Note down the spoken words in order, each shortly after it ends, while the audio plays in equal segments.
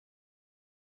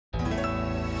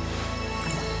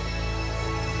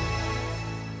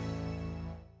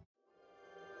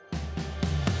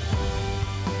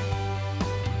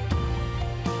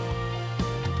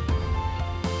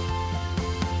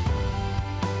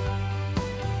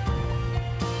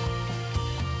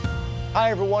Hi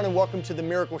everyone and welcome to The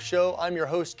Miracle Show. I'm your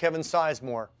host, Kevin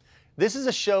Sizemore. This is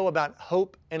a show about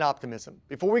hope and optimism.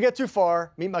 Before we get too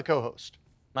far, meet my co-host.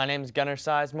 My name's Gunnar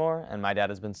Sizemore, and my dad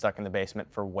has been stuck in the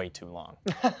basement for way too long.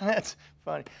 That's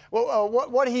funny. Well,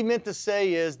 what he meant to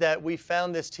say is that we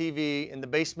found this TV in the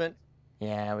basement.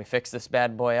 Yeah, we fixed this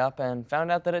bad boy up and found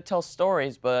out that it tells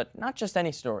stories, but not just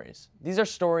any stories. These are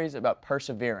stories about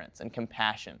perseverance and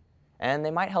compassion, and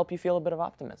they might help you feel a bit of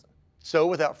optimism. So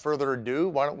without further ado,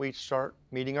 why don't we start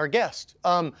meeting our guest?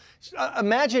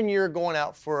 Imagine you're going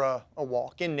out for a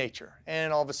walk in nature,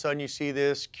 and all of a sudden you see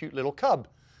this cute little cub.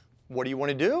 What do you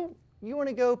want to do? You want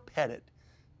to go pet it.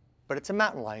 But it's a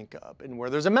mountain lion cub, and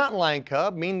where there's a mountain lion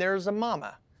cub, there's a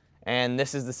mama. And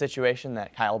this is the situation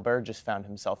that Kyle Burgess found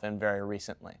himself in very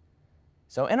recently.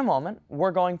 So in a moment,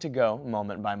 we're going to go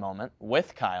moment by moment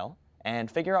with Kyle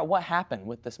and figure out what happened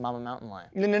with this mama mountain lion.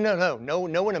 No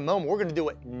in a moment. We're going to do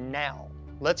it now.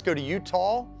 Let's go to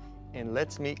Utah and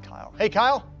let's meet Kyle. Hey,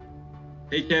 Kyle.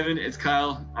 Hey, Kevin, it's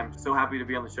Kyle. I'm so happy to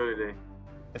be on the show today.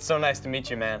 It's so nice to meet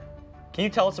you, man. Can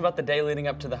you tell us about the day leading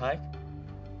up to the hike?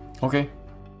 Okay.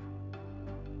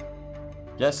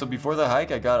 Yeah, so before the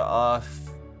hike, I got off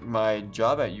my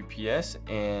job at UPS,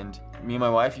 and me and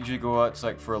my wife usually go out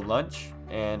for a lunch,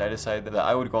 and I decided that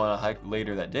I would go on a hike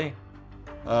later that day.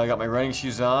 I got my running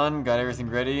shoes on, got everything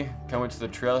ready, went to the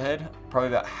trailhead. Probably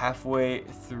about halfway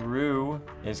through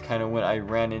is kind of when I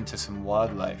ran into some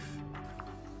wildlife.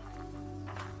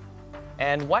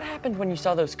 And what happened when you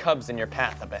saw those cubs in your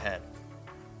path up ahead?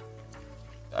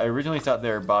 I originally thought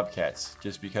they were bobcats,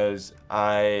 just because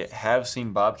I have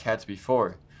seen bobcats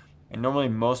before. And normally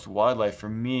most wildlife, for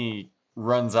me,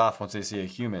 runs off once they see a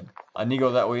human. I need to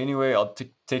go that way anyway. I'll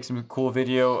take some cool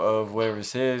video of whatever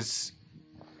this is.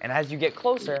 And as you get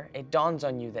closer, it dawns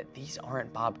on you that these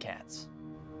aren't bobcats.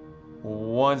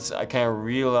 Once I kind of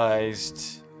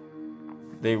realized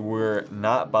they were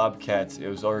not bobcats, it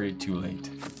was already too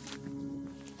late.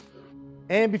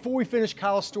 And before we finish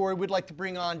Kyle's story, we'd like to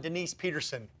bring on Denise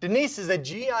Peterson. Denise is a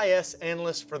GIS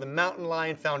analyst for the Mountain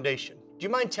Lion Foundation. Do you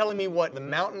mind telling me what the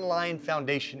Mountain Lion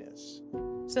Foundation is?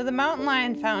 So the Mountain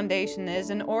Lion Foundation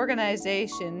is an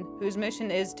organization whose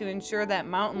mission is to ensure that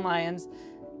mountain lions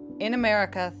in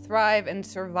America thrive and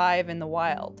survive in the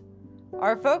wild.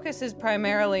 Our focus is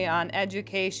primarily on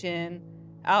education,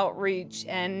 outreach,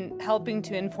 and helping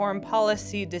to inform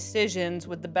policy decisions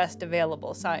with the best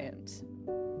available science.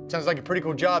 Sounds like a pretty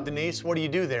cool job, Denise. What do you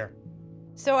do there?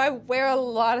 So I wear a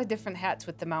lot of different hats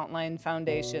with the Mountain Lion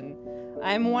Foundation.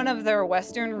 I'm one of their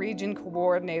Western Region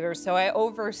coordinators, so I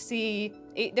oversee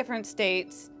 8 different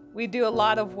states. We do a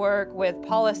lot of work with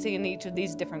policy in each of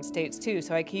these different states too,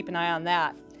 so I keep an eye on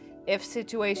that. If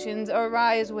situations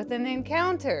arise with an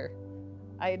encounter,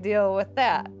 I deal with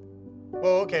that.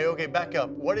 Well, okay, back up.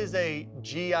 What is a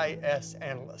GIS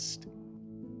analyst?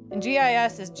 And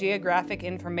GIS is Geographic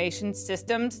Information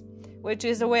Systems, which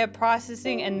is a way of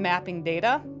processing and mapping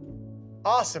data.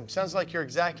 Awesome. Sounds like you're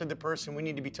exactly the person we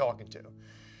need to be talking to.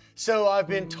 So I've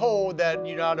been told that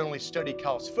you not only study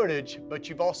Kyle's footage, but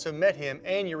you've also met him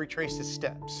and you retraced his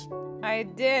steps. I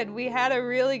did. We had a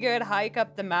really good hike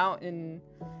up the mountain,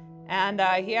 and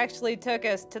he actually took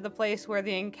us to the place where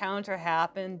the encounter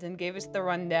happened and gave us the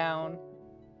rundown.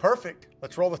 Perfect.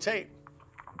 Let's roll the tape.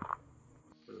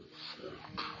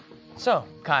 So,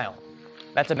 Kyle,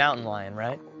 that's a mountain lion,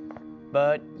 right?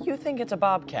 But you think it's a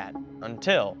bobcat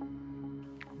until...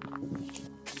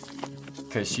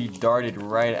 Because she darted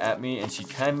right at me and she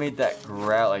kind of made that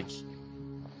growl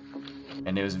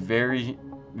and it was very,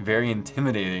 very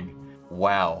intimidating.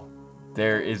 Wow,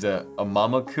 there is a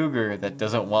mama cougar that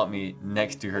doesn't want me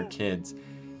next to her kids,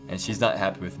 and she's not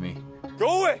happy with me.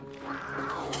 Go away!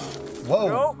 Whoa.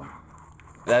 No.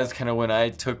 That is kind of when I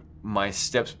took my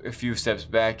steps, a few steps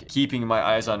back, keeping my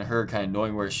eyes on her, kind of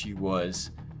knowing where she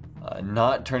was,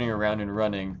 not turning around and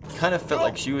running. Kind of felt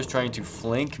like she was trying to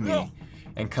flank me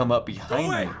and come up behind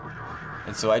me.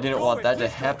 And so I didn't want that to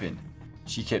happen.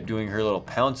 She kept doing her little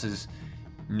pounces,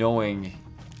 knowing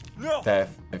that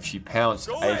if she pounced,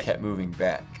 I kept moving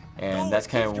back. And that's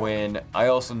kind of when I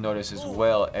also noticed as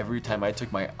well, every time I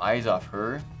took my eyes off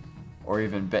her, or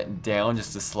even bent down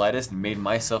just the slightest and made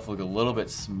myself look a little bit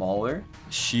smaller,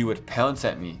 she would pounce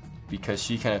at me because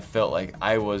she kind of felt like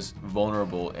I was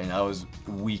vulnerable and I was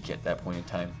weak at that point in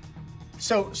time.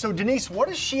 So Denise, what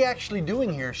is she actually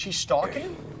doing here? Is she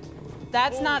stalking?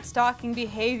 That's not stalking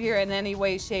behavior in any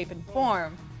way, shape, and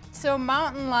form. So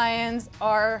mountain lions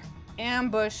are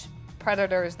ambush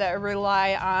predators that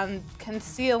rely on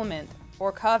concealment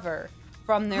or cover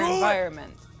from their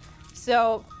environment.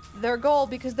 So their goal,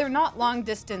 because they're not long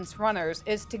distance runners,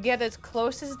 is to get as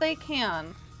close as they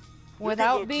can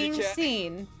without being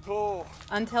seen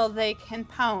until they can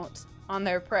pounce on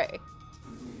their prey.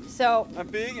 So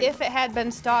if it had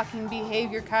been stalking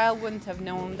behavior, Kyle wouldn't have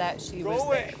known that she was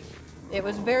there. It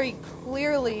was very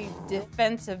clearly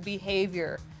defensive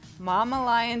behavior. Mama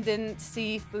lion didn't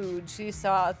see food. She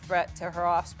saw a threat to her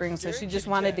offspring, so she just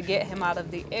wanted to get him out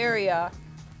of the area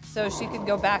so she could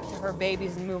go back to her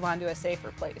babies and move on to a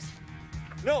safer place.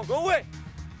 No, go away.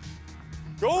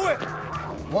 Go away.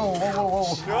 Whoa, whoa, whoa,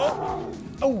 whoa. No.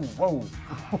 Oh,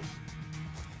 whoa.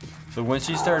 So when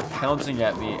she started pouncing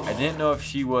at me, I didn't know if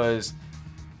she was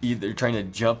either trying to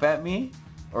jump at me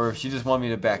or if she just wanted me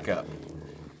to back up.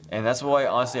 And that's why,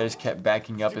 honestly, I just kept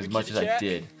backing up as much as I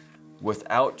did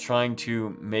without trying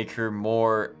to make her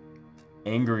more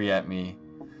angry at me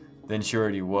than she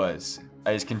already was.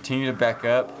 I just continued to back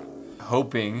up,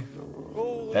 hoping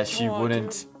that she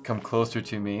wouldn't come closer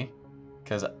to me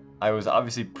because I was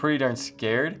obviously pretty darn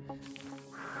scared.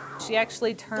 She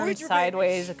actually turned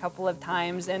sideways a couple of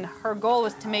times, and her goal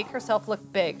was to make herself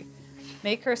look big,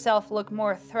 make herself look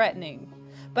more threatening,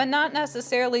 but not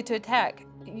necessarily to attack.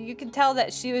 You could tell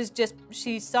that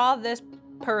she saw this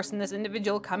person, this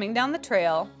individual coming down the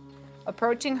trail,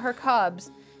 approaching her cubs,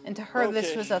 and to her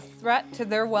this was a threat to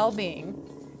their well-being.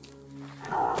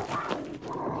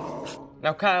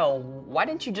 Now, Kyle, why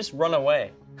didn't you just run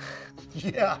away?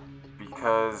 Yeah.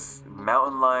 Because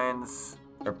mountain lions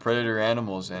are predator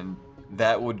animals, and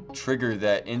that would trigger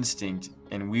that instinct,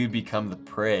 and we would become the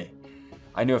prey.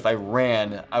 I knew if I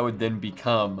ran, I would then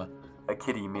become a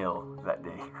kitty meal that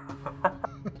day.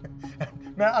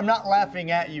 Man, I'm not laughing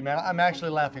at you, man. I'm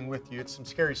actually laughing with you. It's some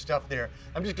scary stuff there.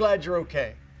 I'm just glad you're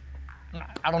okay.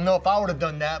 I don't know if I would have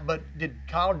done that, but did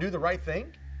Kyle do the right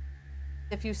thing?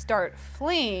 If you start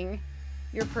fleeing,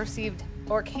 you're perceived,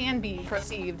 or can be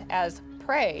perceived, as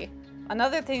prey.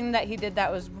 Another thing that he did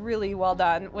that was really well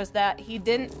done was that he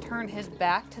didn't turn his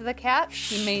back to the cat.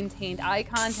 He maintained eye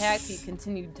contact. He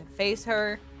continued to face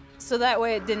her. So that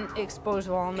way it didn't expose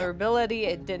vulnerability.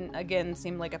 It didn't, again,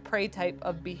 seem like a prey type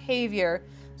of behavior.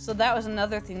 So that was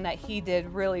another thing that he did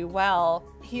really well.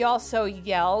 He also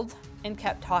yelled and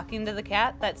kept talking to the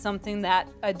cat. That's something that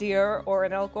a deer or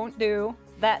an elk won't do.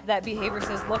 That behavior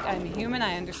says, look, I'm human.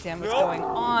 I understand what's going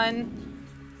on.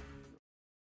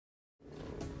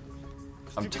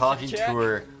 I'm talking to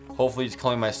her, hopefully just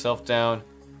calming myself down,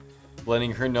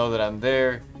 letting her know that I'm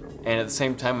there, and at the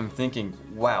same time I'm thinking,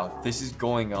 wow, this is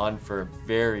going on for a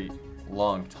very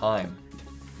long time.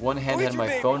 One hand had my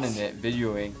phone in it,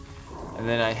 videoing, and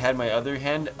then I had my other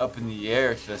hand up in the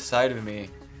air to the side of me,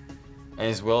 and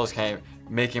as well as kind of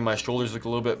making my shoulders look a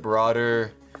little bit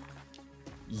broader,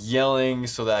 yelling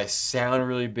so that I sound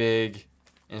really big,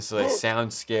 and so I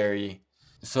sound scary.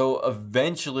 So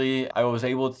eventually I was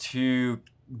able to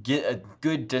get a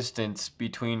good distance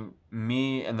between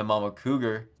me and the mama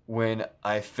cougar when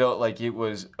I felt like it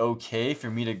was okay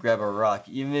for me to grab a rock.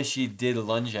 Even if she did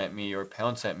lunge at me or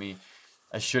pounce at me,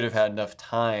 I should have had enough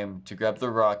time to grab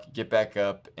the rock, get back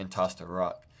up, and toss the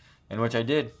rock. And which I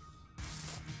did.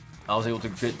 I was able to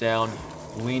get down,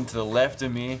 lean to the left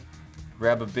of me,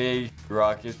 grab a big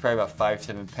rock, it was probably about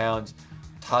 5-7 pounds,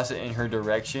 toss it in her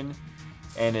direction,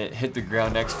 and it hit the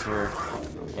ground next to her,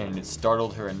 and it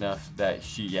startled her enough that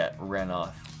she ran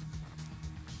off.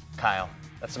 Kyle,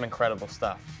 that's some incredible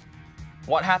stuff.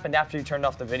 What happened after you turned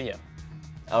off the video?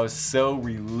 I was so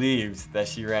relieved that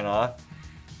she ran off,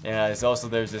 and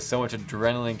there's just so much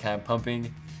adrenaline kind of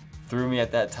pumping through me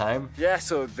at that time. Yeah,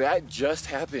 so that just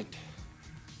happened.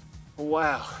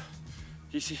 Wow.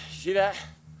 You see that?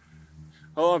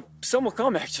 Oh, some will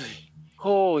come actually.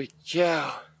 Holy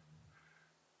cow.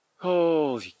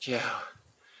 Holy cow.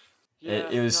 Yeah,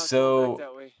 it was so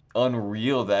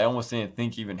unreal that I almost didn't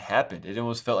think it even happened. It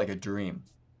almost felt like a dream.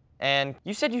 And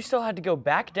you said you still had to go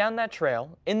back down that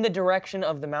trail in the direction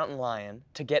of the mountain lion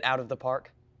to get out of the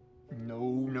park? No.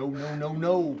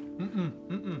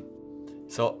 Mm-mm.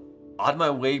 So on my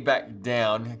way back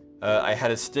down, I had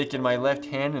a stick in my left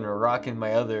hand and a rock in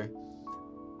my other,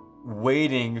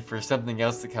 waiting for something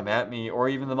else to come at me or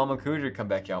even the mama cougar to come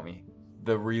back at me.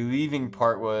 The relieving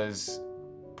part was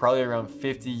probably around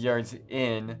 50 yards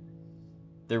in,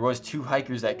 there was 2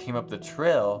 hikers that came up the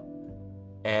trail,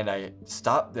 and I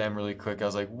stopped them really quick. I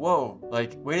was like, whoa,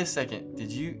 like, wait a second,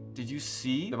 did you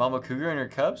see the mama cougar and her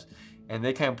cubs? And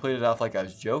they kind of played it off like I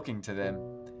was joking to them.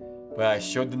 But I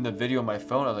showed them the video on my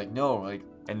phone. I was like, no, like,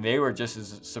 and they were just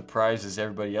as surprised as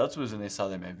everybody else was when they saw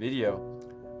that in my video.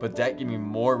 But that gave me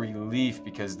more relief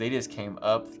because they just came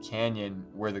up the canyon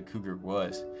where the cougar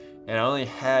was. And I only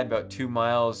had about 2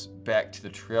 miles back to the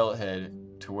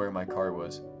trailhead to where my car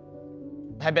was.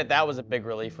 I bet that was a big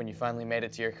relief when you finally made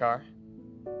it to your car.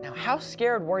 Now, how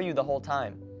scared were you the whole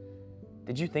time?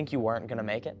 Did you think you weren't gonna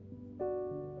make it?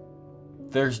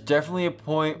 There's definitely a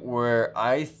point where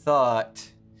I thought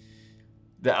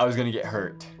that I was gonna get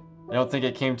hurt. I don't think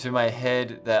it came to my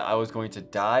head that I was going to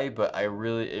die, but it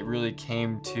really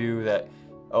came to that,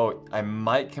 oh, I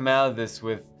might come out of this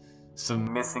with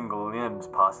some missing limbs,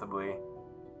 possibly.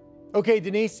 Okay,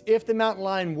 Denise, if the mountain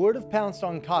lion would have pounced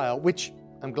on Kyle, which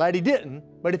I'm glad he didn't,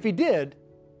 but if he did,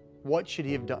 what should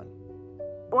he have done?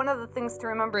 One of the things to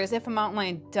remember is if a mountain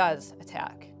lion does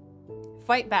attack,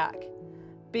 fight back.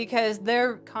 Because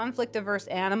they're conflict-averse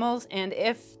animals, and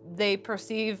if they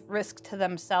perceive risk to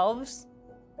themselves,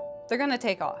 they're gonna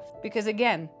take off. Because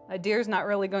again, a deer's not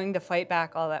really going to fight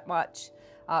back all that much.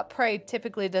 Prey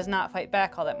typically does not fight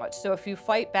back all that much. So if you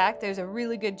fight back, there's a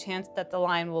really good chance that the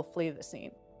lion will flee the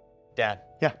scene. Dad.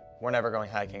 Yeah. We're never going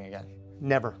hiking again.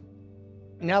 Never.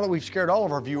 Now that we've scared all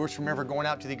of our viewers from ever going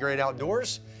out to the great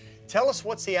outdoors, tell us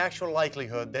what's the actual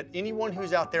likelihood that anyone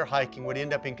who's out there hiking would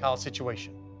end up in Kyle's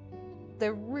situation?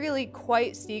 They're really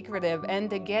quite secretive, and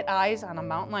to get eyes on a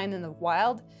mountain lion in the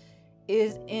wild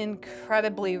is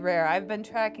incredibly rare. I've been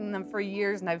tracking them for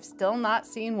years and I've still not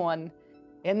seen one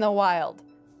in the wild.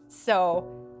 So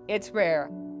it's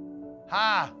rare.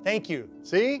 Ha, thank you.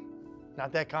 See?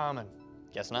 Not that common.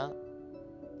 Guess not.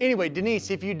 Anyway,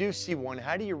 Denise, if you do see one,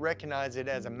 how do you recognize it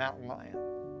as a mountain lion?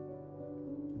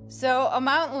 So a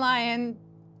mountain lion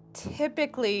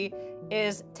typically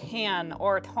is tan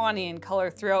or tawny in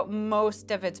color throughout most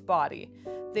of its body.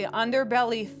 The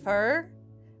underbelly fur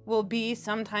will be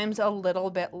sometimes a little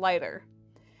bit lighter.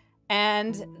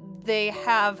 And they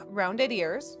have rounded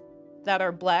ears that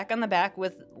are black on the back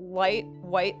with light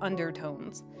white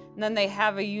undertones. And then they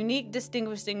have a unique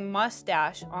distinguishing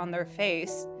mustache on their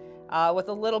face with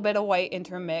a little bit of white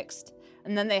intermixed.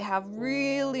 And then they have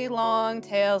really long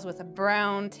tails with a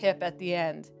brown tip at the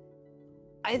end.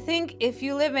 I think if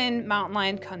you live in mountain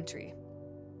lion country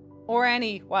or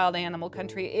any wild animal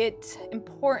country, it's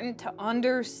important to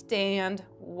understand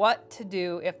what to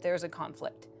do if there's a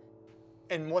conflict.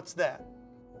 And what's that?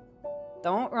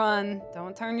 Don't run,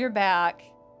 don't turn your back,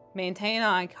 maintain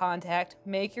eye contact,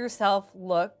 make yourself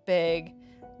look big,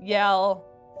 yell,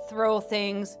 throw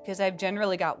things, because I've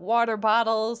generally got water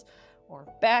bottles or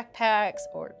backpacks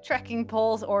or trekking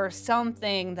poles or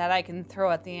something that I can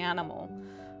throw at the animal.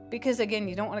 Because again,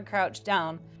 you don't want to crouch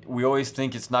down. We always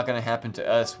think it's not gonna happen to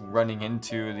us running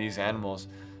into these animals,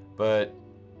 but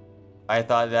I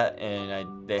thought that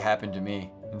and they happened to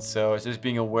me. And so it's just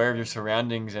being aware of your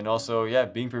surroundings and also, yeah,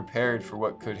 being prepared for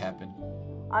what could happen.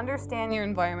 Understand your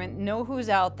environment, know who's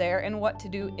out there and what to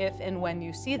do if and when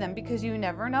you see them, because you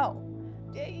never know.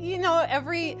 You know,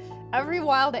 every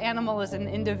wild animal is an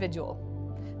individual.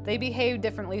 They behave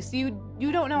differently, so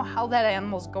you don't know how that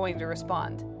animal's going to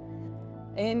respond.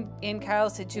 In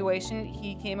Kyle's situation,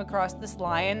 he came across this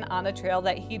lion on a trail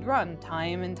that he'd run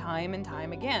time and time and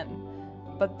time again.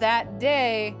 But that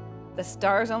day, the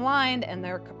stars aligned and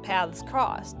their paths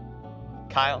crossed.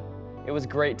 Kyle, it was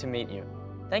great to meet you.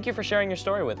 Thank you for sharing your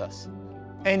story with us.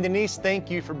 And Denise,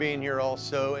 thank you for being here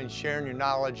also and sharing your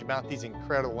knowledge about these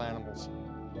incredible animals.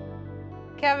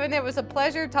 Kevin, it was a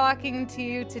pleasure talking to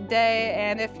you today,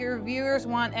 and if your viewers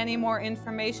want any more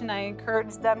information, I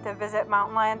encourage them to visit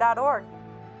mountainlion.org.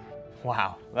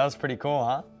 Wow, that was pretty cool,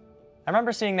 huh? I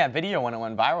remember seeing that video when it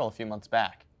went viral a few months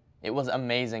back. It was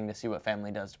amazing to see what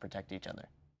family does to protect each other.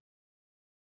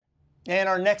 And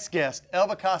our next guest,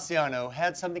 Elva Cassiano,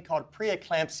 had something called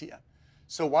preeclampsia.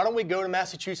 So why don't we go to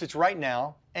Massachusetts right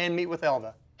now and meet with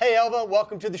Elva. Hey Elva,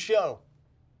 welcome to the show.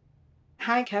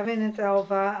 Hi Kevin, it's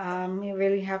Elva. I'm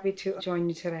really happy to join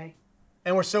you today.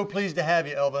 And we're so pleased to have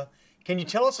you, Elva. Can you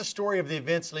tell us a story of the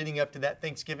events leading up to that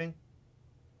Thanksgiving?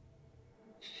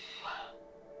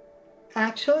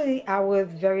 Actually, I was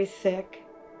very sick.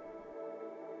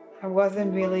 I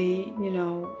wasn't really,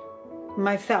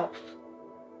 myself.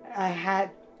 I had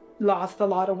lost a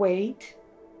lot of weight.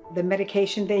 The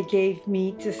medication they gave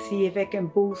me to see if it can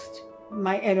boost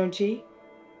my energy,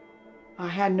 I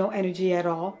had no energy at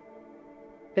all.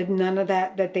 But none of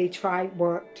that they tried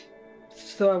worked.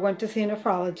 So I went to see a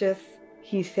nephrologist.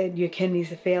 He said, your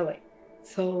kidneys are failing.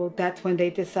 So that's when they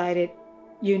decided,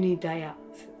 you need dialysis.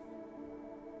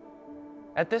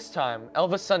 At this time,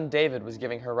 Elva's son David was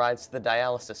giving her rides to the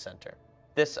dialysis center.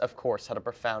 This, of course, had a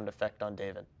profound effect on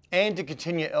David. And to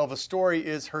continue Elva's story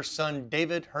is her son,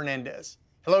 David Hernandez.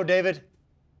 Hello, David.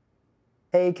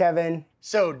 Hey, Kevin.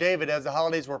 So, David, as the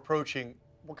holidays were approaching,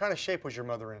 what kind of shape was your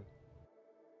mother in?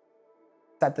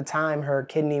 At the time, her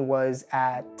kidney was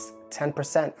at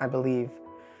 10%, I believe.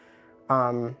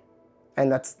 And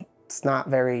it's not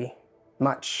very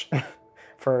much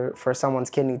for someone's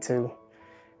kidney to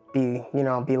be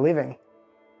leaving.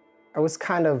 I was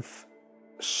kind of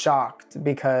shocked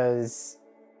because,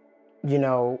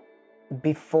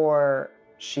 before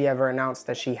she ever announced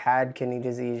that she had kidney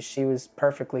disease, she was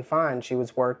perfectly fine. She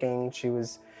was working, she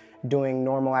was doing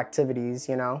normal activities,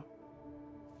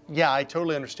 Yeah, I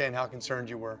totally understand how concerned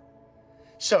you were.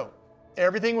 So,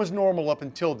 everything was normal up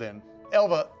until then.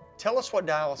 Elva, tell us what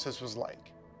dialysis was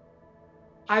like.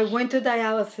 I went to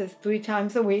dialysis 3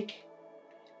 times a week.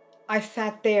 I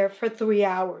sat there for 3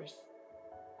 hours.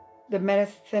 The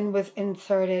medicine was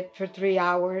inserted for 3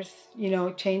 hours,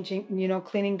 changing,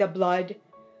 cleaning the blood.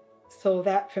 So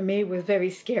that for me was very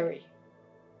scary.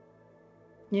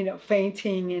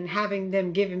 Fainting and having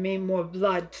them giving me more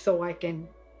blood so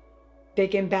they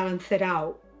can balance it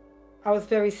out. I was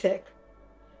very sick.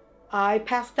 I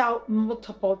passed out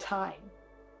multiple times.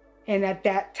 And at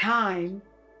that time,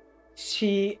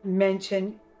 she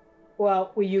mentioned,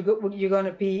 well, you're going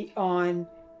to be on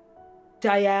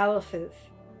dialysis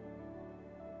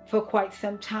for quite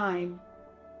some time.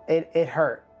 It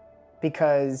hurt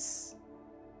because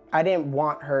I didn't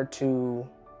want her to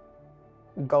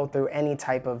go through any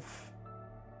type of,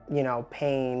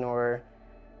 pain or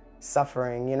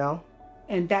suffering,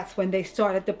 And that's when they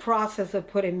started the process of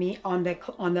putting me on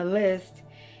the list.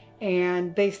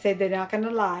 And they said they're not going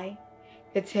to lie.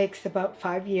 It takes about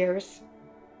 5 years.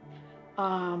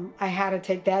 I had to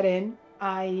take that in.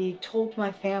 I told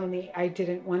my family I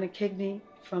didn't want a kidney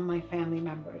from my family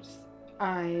members.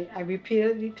 I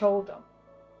repeatedly told them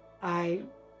I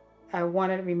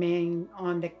wanted to remain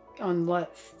on the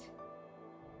list.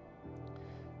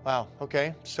 Wow,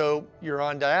 okay. So you're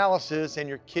on dialysis and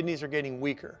your kidneys are getting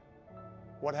weaker.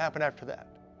 What happened after that?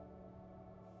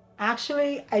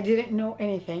 Actually, I didn't know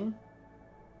anything.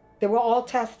 They were all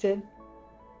tested.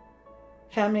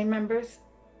 Family members,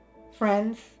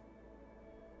 friends,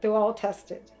 they were all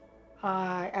tested.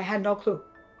 I had no clue.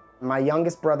 My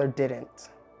youngest brother didn't.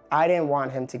 I didn't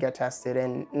want him to get tested,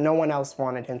 and no one else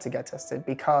wanted him to get tested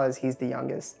because he's the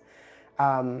youngest.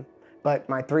 But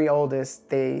my 3 oldest,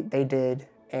 they did,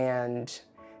 and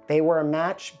they were a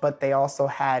match, but they also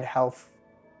had health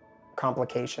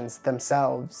complications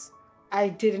themselves. I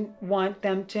didn't want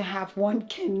them to have 1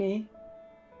 kidney,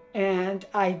 and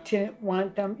I didn't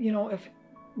want them, if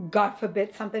God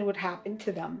forbid something would happen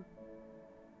to them,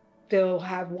 they'll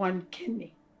have 1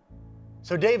 kidney.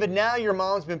 So David, now your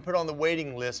mom's been put on the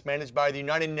waiting list managed by the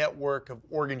United Network of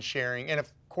Organ Sharing, and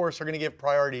of course are going to give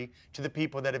priority to the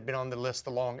people that have been on the list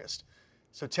the longest.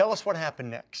 So tell us what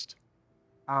happened next.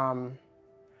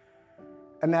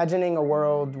 Imagining a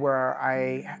world where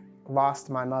I lost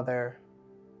my mother,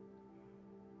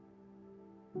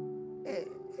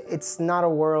 it's not a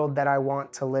world that I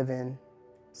want to live in.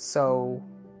 So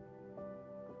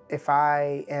if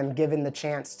I am given the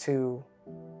chance to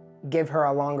give her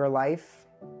a longer life,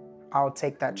 I'll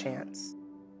take that chance,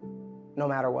 no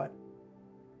matter what.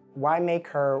 Why make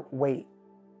her wait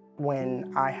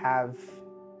when I have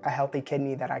a healthy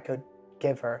kidney that I could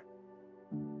give her?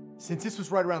 Since this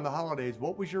was right around the holidays,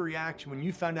 what was your reaction when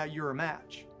you found out you were a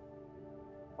match?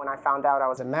 When I found out I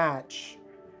was a match,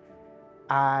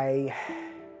 I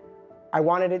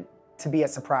wanted it to be a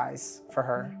surprise for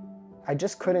her. I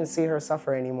just couldn't see her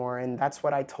suffer anymore, and that's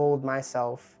what I told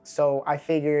myself. So I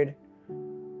figured,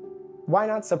 why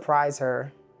not surprise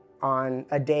her on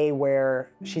a day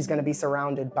where she's gonna be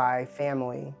surrounded by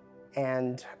family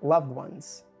and loved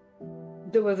ones?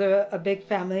 There was a big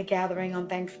family gathering on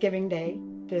Thanksgiving Day.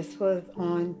 This was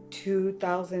on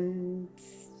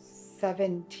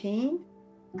 2017.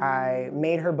 I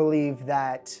made her believe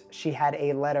that she had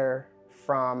a letter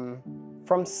from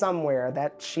somewhere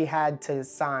that she had to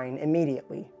sign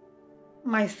immediately.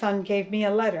 My son gave me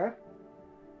a letter,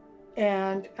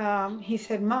 and he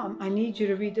said, "Mom, I need you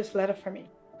to read this letter for me."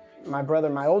 My brother,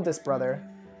 my oldest brother,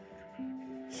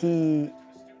 he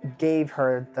gave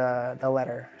her the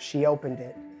letter. She opened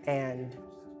it, and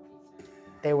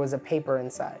there was a paper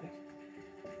inside.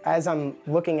 As I'm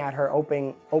looking at her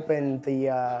open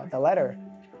the letter,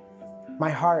 my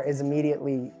heart is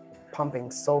immediately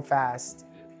pumping so fast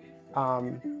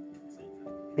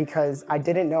because I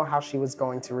didn't know how she was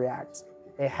going to react.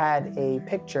 It had a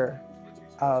picture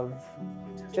of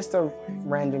just a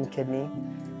random kidney,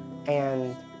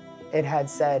 and it had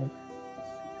said,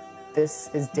 "This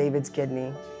is David's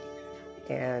kidney,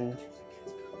 and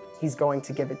he's going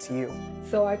to give it to you."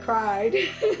 So I cried,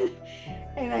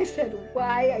 and I said,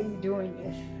 "Why are you doing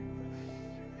this?"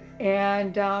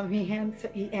 And he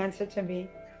answered to me,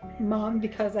 "Mom,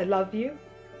 because I love you.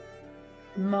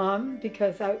 Mom,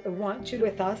 because I want you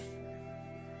with us.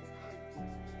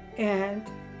 And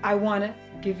I want to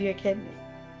give you a kidney."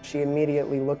 She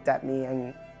immediately looked at me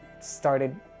and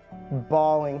started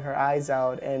bawling her eyes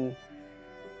out, and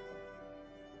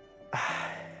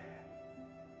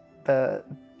the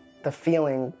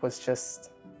feeling was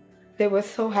just... They were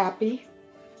so happy.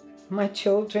 My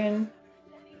children,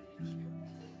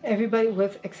 everybody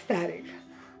was ecstatic.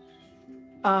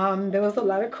 There was a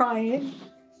lot of crying.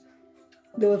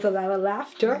 There was a lot of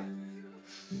laughter.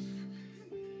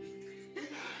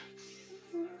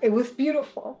 It was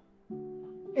beautiful.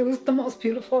 It was the most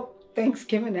beautiful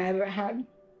Thanksgiving I ever had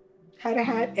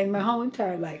in my whole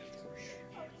entire life.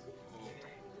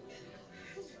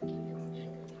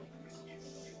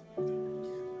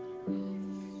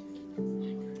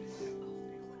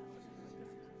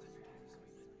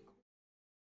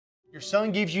 Your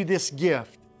son gives you this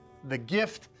gift, the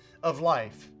gift of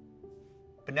life.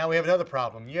 But now we have another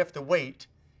problem. You have to wait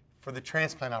for the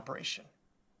transplant operation.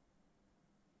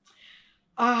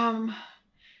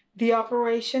 The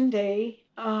operation day,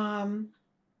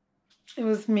 it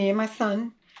was me and my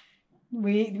son.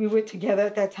 We were together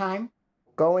at that time.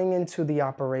 Going into the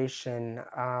operation,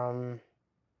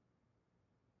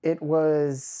 it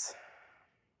was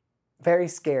very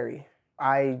scary.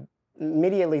 I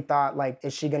immediately thought, like,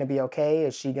 is she gonna be okay?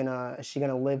 Is she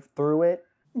gonna live through it?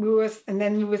 And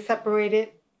then we were separated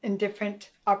in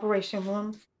different operation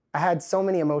rooms. I had so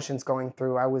many emotions going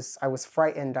through. I was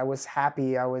frightened. I was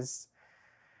happy. I was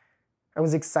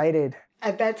excited.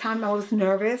 At that time, I was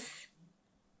nervous,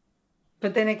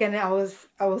 but then again, I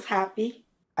was happy.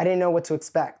 I didn't know what to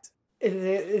expect.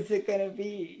 Is it gonna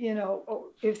be,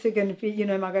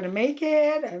 am I gonna make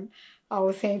it? And I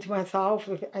was saying to myself,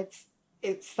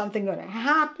 it's something gonna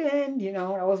happen,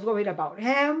 I was worried about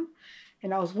him,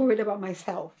 and I was worried about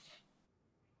myself.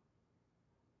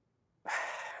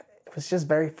 It was just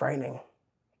very frightening.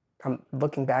 I'm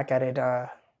looking back at it,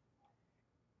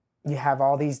 you have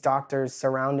all these doctors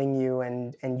surrounding you,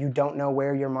 and you don't know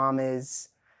where your mom is,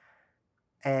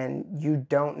 and you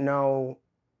don't know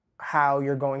how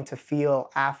you're going to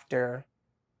feel after,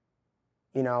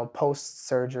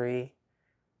 post-surgery.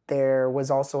 There was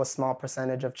also a small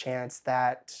percentage of chance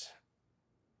that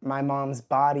my mom's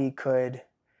body could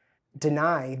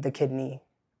deny the kidney,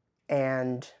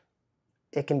 and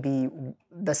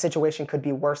the situation could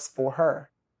be worse for her.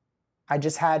 I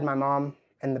just had my mom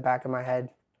in the back of my head,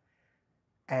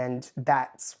 and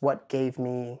that's what gave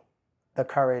me the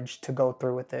courage to go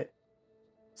through with it.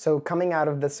 So coming out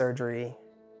of the surgery,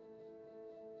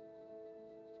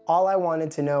 all I wanted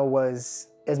to know was,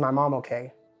 is my mom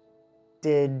okay?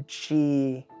 Did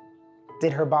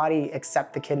her body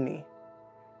accept the kidney?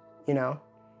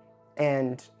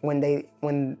 And when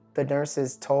the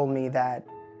nurses told me that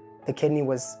the kidney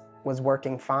was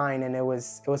working fine and it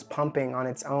was pumping on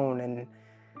its own and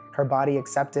her body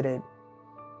accepted it,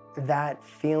 that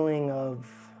feeling of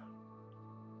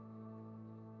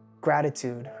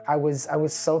gratitude, I was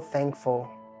so thankful.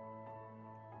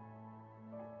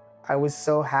 I was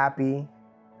so happy.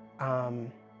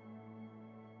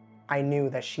 I knew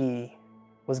that she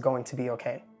was going to be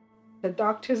okay. The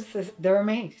doctors, they're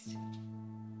amazed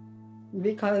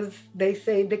because they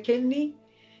say the kidney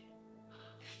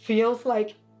feels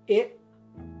like it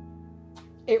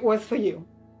was for you.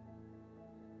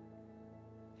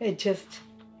 It just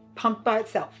pumped by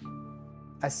itself.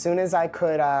 As soon as I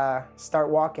could start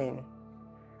walking,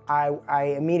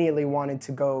 I immediately wanted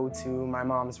to go to my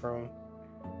mom's room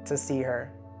to see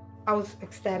her. I was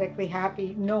ecstatically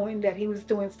happy knowing that he was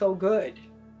doing so good.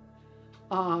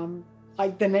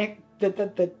 Like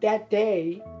that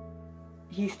day,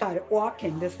 he started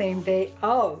walking the same day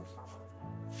of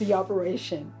the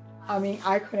operation. I mean,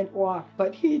 I couldn't walk,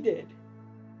 but he did.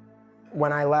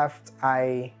 When I left,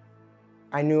 I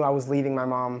knew I was leaving my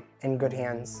mom in good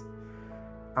hands.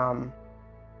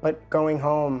 But going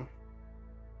home,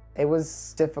 it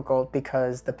was difficult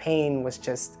because the pain was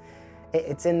just,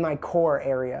 it's in my core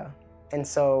area. And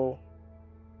so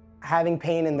having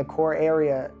pain in the core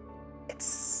area,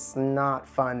 it's not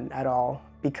fun at all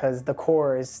because the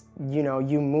core is,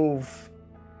 you move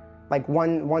like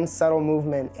one subtle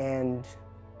movement and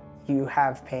you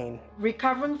have pain.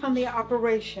 Recovering from the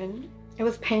operation, it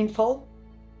was painful.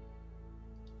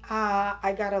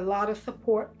 I got a lot of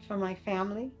support from my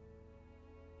family.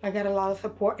 I got a lot of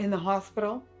support in the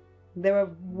hospital. They were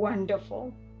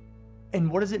wonderful. And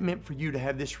what has it meant for you to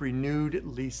have this renewed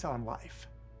lease on life?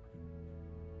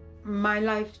 My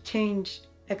life changed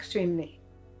extremely.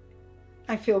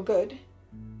 I feel good.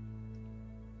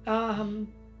 I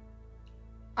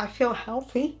feel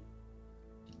healthy.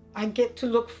 I get to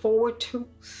look forward to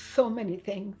so many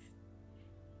things.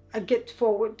 I get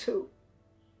forward to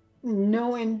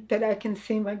knowing that I can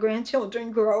see my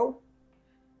grandchildren grow.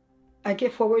 I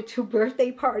get forward to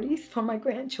birthday parties for my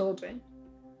grandchildren.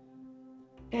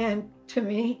 And to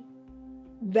me,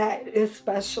 that is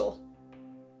special.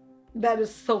 That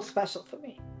is so special for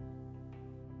me.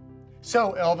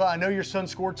 So, Elva, I know your son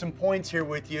scored some points here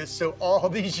with you. So all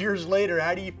these years later,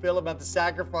 how do you feel about the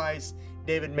sacrifice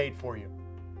David made for you?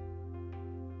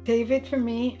 David, for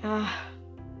me,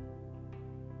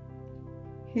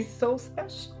 he's so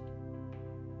special.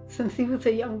 Since he was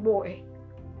a young boy,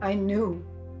 I knew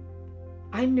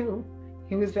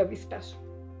he was very special.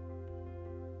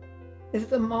 It's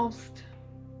the most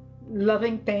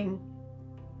loving thing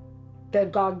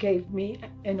that God gave me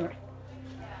in earth.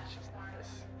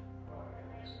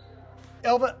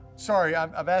 Elva, sorry,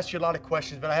 I've asked you a lot of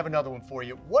questions, but I have another one for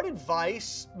you. What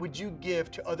advice would you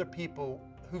give to other people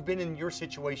who've been in your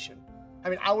situation? I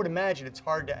mean, I would imagine it's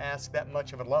hard to ask that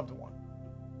much of a loved one.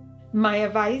 My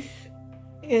advice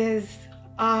is,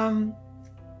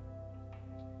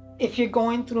 if you're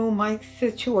going through my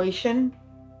situation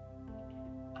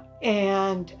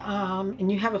and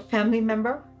you have a family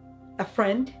member, a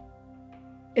friend,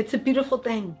 it's a beautiful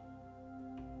thing.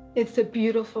 It's a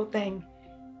beautiful thing.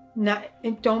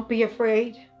 Don't be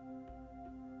afraid.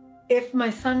 If my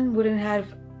son wouldn't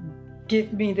have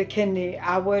given me the kidney,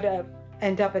 I would have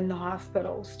ended up in the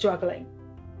hospital struggling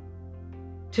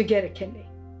to get a kidney.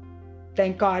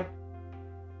 Thank God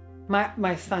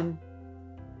my son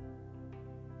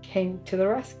came to the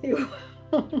rescue.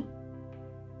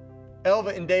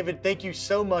 Elva and David, thank you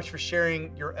so much for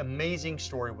sharing your amazing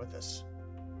story with us.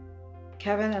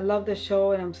 Kevin, I love the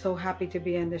show and I'm so happy to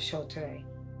be in the show today.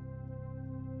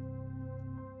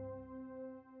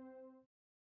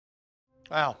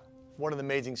 Wow, what an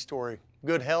amazing story.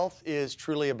 Good health is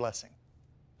truly a blessing.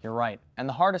 You're right, and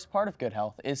the hardest part of good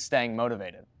health is staying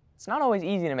motivated. It's not always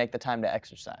easy to make the time to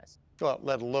exercise. Well,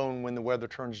 let alone when the weather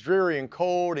turns dreary and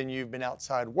cold and you've been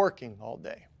outside working all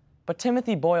day. But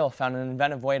Timothy Boyle found an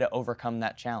inventive way to overcome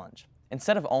that challenge.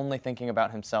 Instead of only thinking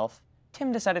about himself,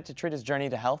 Tim decided to treat his journey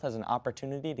to health as an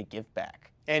opportunity to give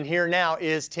back. And here now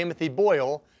is Timothy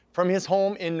Boyle from his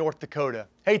home in North Dakota.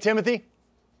 Hey, Timothy.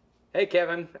 Hey,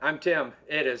 Kevin. I'm Tim.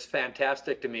 It is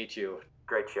fantastic to meet you.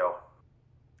 Great show.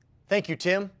 Thank you,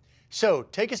 Tim. So,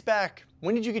 take us back.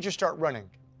 When did you get your start running?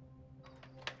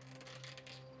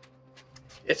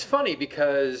 It's funny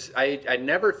because I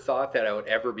never thought that I would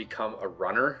ever become a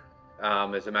runner.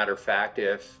 As a matter of fact,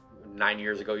 if 9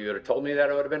 years ago you would have told me that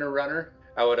I would have been a runner,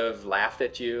 I would have laughed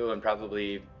at you and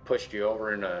probably pushed you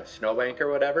over in a snowbank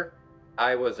or whatever.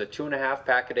 I was a 2.5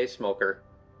 pack a day smoker,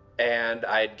 and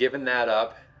I had given that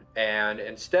up. And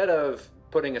instead of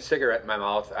putting a cigarette in my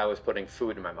mouth, I was putting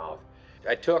food in my mouth.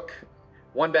 I took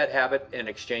one bad habit and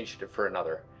exchanged it for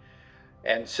another.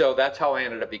 And so that's how I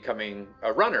ended up becoming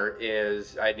a runner,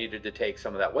 is I needed to take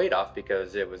some of that weight off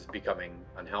because it was becoming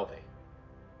unhealthy.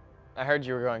 I heard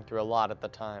you were going through a lot at the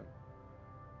time.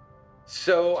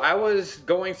 So I was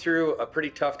going through a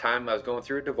pretty tough time. I was going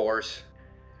through a divorce.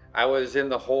 I was in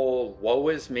the whole woe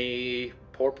is me,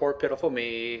 poor, poor, pitiful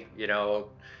me,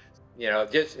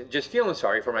 just feeling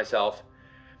sorry for myself.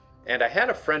 And I had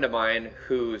a friend of mine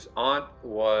whose aunt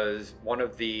was one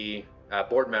of the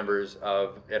board members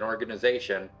of an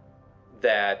organization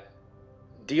that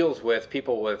deals with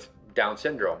people with Down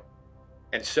syndrome.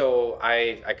 And so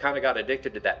I kind of got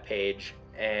addicted to that page,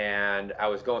 and I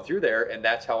was going through there, and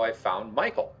that's how I found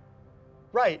Michael.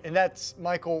 Right, and that's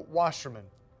Michael Wasserman.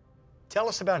 Tell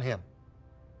us about him.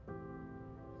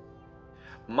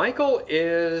 Michael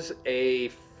is a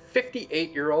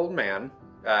 58-year-old man.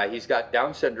 He's got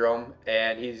Down syndrome,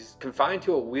 and he's confined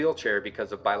to a wheelchair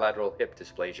because of bilateral hip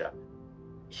dysplasia.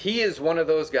 He is one of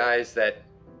those guys that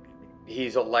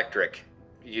he's electric.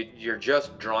 You're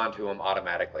just drawn to him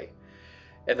automatically.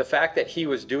 And the fact that he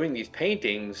was doing these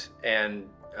paintings and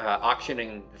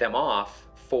auctioning them off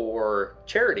for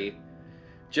charity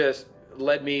just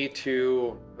led me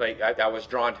to, I was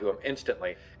drawn to him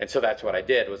instantly. And so that's what I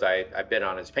did, was I bid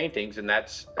on his paintings, and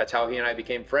that's how he and I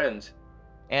became friends.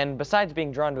 And besides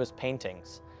being drawn to his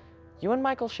paintings, you and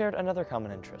Michael shared another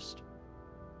common interest.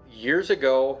 Years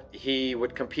ago, he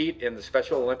would compete in the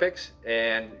Special Olympics,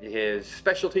 and his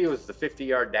specialty was the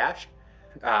 50-yard dash.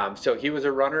 So he was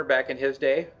a runner back in his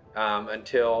day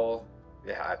until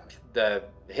the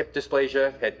hip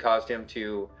dysplasia had caused him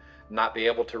to not be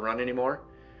able to run anymore.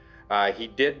 He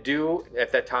did do,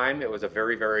 at that time, it was a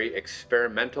very, very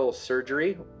experimental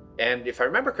surgery. And if I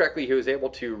remember correctly, he was able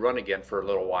to run again for a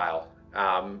little while.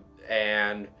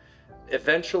 And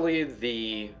eventually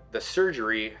the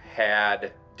surgery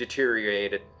had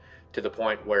deteriorated to the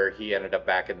point where he ended up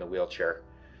back in the wheelchair.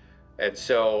 And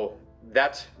so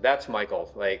that's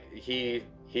Michael. He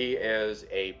is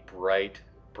a bright,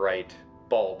 bright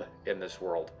bulb in this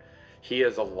world. He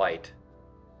is a light.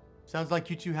 Sounds like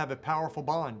you two have a powerful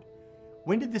bond.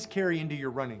 When did this carry into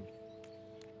your running?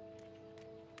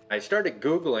 I started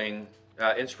Googling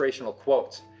inspirational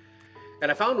quotes,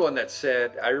 and I found one that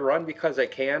said, "I run because I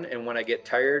can, and when I get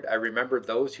tired, I remember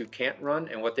those who can't run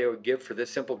and what they would give for this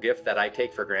simple gift that I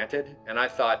take for granted." And I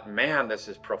thought, man, this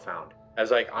is profound. I was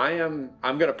like, I'm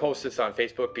gonna post this on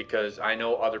Facebook because I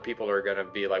know other people are gonna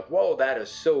be like, whoa, that is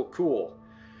so cool.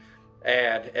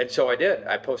 And so I did.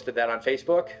 I posted that on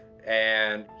Facebook,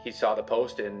 and he saw the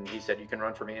post and he said, "You can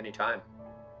run for me anytime."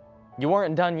 You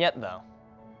weren't done yet, though.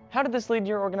 How did this lead to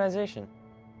your organization?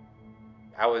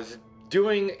 I was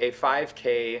doing a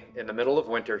 5K in the middle of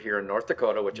winter here in North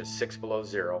Dakota, which is 6 below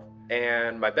zero.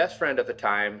 And my best friend at the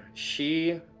time,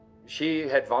 she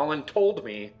had told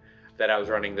me that I was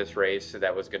running this race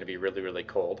that was going to be really, really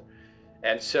cold.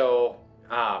 And so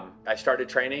I started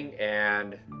training,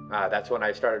 and that's when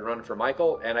I started running for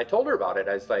Michael. And I told her about it.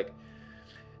 I was like,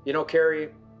 you know,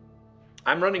 Carrie,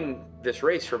 I'm running this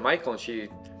race for Michael. And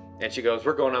she goes,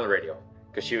 "We're going on the radio,"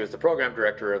 because she was the program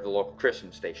director of the local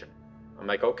Christian station. I'm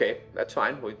like, okay, that's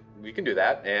fine. We can do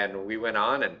that. And we went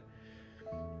on, and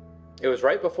it was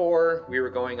right before we were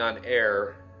going on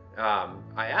air. I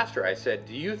asked her, I said,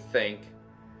 "Do you think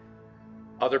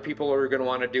other people are going to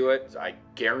want to do it?" I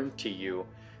guarantee you,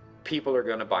 people are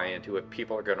going to buy into it.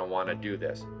 People are going to want to do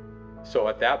this. So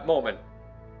at that moment,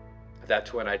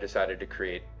 that's when I decided to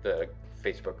create the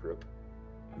Facebook group.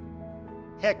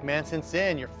 Heck, man, since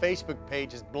then, your Facebook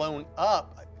page has blown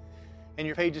up. And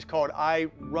your page is called I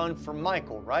Run for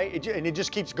Michael, right? And it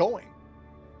just keeps going.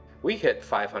 We hit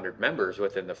 500 members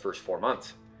within the first 4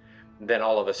 months. Then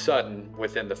all of a sudden,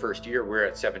 within the first year, we're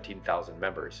at 17,000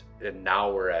 members. And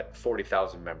now we're at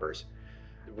 40,000 members.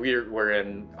 We're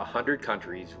in 100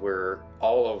 countries. We're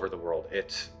all over the world.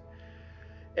 It's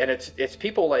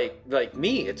people like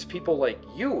me. It's people like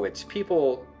you. It's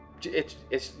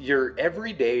your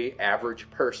everyday average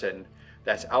person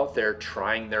that's out there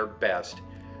trying their best.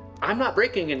 I'm not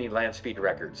breaking any land speed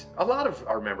records. A lot of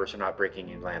our members are not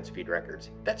breaking any land speed records.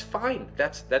 That's fine.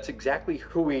 That's exactly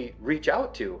who we reach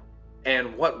out to.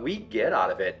 And what we get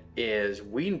out of it is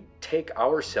we take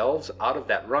ourselves out of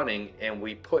that running and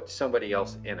we put somebody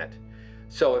else in it.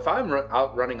 So if I'm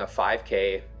out running a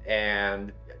 5K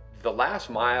and the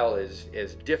last mile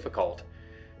is difficult,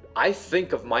 I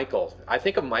think of Michael. I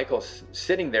think of Michael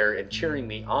sitting there and cheering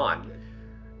me on.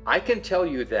 I can tell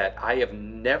you that I have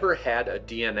never had a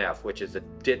DNF, which is a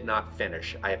did not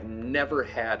finish. I have never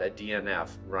had a DNF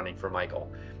running for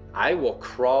Michael. I will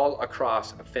crawl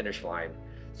across a finish line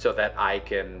so that I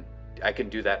can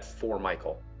do that for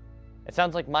Michael. It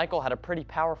sounds like Michael had a pretty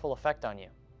powerful effect on you.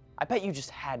 I bet you just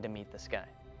had to meet this guy.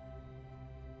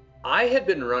 I had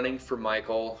been running for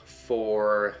Michael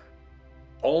for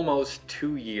almost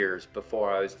 2 years before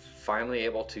I was finally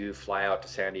able to fly out to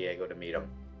San Diego to meet him.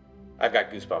 I've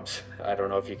got goosebumps. I don't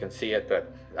know if you can see it,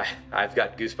 but I've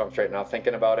got goosebumps right now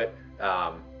thinking about it.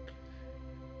 I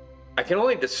can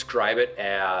only describe it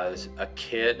as a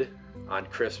kid on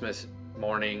Christmas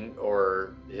morning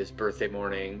or his birthday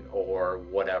morning or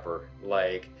whatever.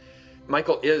 Like,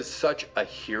 Michael is such a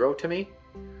hero to me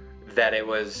that it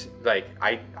was like,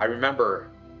 I remember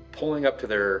pulling up to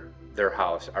their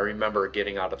house. I remember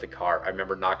getting out of the car. I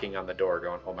remember knocking on the door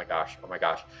going, oh my gosh,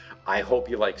 I hope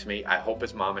he likes me. I hope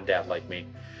his mom and dad like me.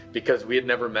 Because we had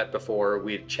never met before.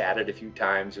 We had chatted a few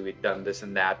times. We'd done this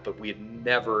and that, but we had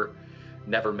never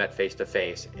met face to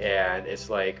face. And it's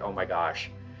like, oh my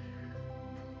gosh,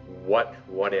 what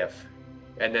if?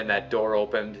 And then that door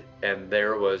opened and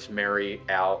there was Mary,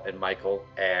 Al, and Michael,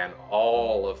 and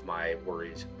all of my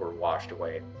worries were washed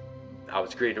away. I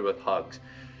was greeted with hugs.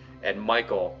 And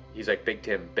Michael, he's like, Big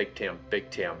Tim, Big Tim, Big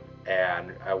Tim.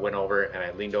 And I went over and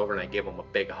I leaned over and I gave him a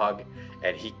big hug.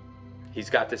 And he's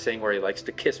got this thing where he likes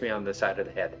to kiss me on the side of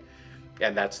the head.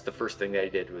 And that's the first thing that he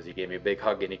did, was he gave me a big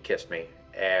hug and he kissed me.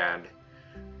 And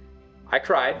I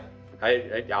cried.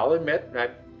 I'll admit,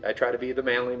 I try to be the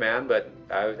manly man, but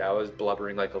I was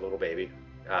blubbering like a little baby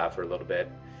for a little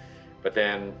bit. But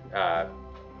then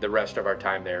the rest of our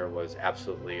time there was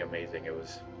absolutely amazing. It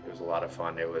was a lot of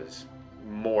fun. It was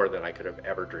more than I could have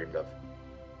ever dreamed of.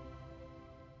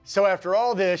 So after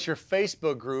all this, your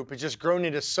Facebook group has just grown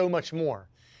into so much more.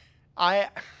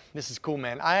 This is cool,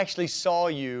 man. I actually saw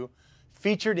you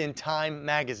featured in Time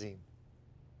magazine.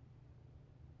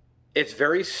 It's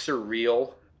very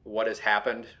surreal what has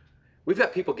happened. We've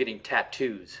got people getting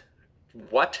tattoos.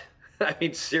 What? I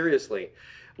mean, seriously.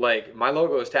 Like, my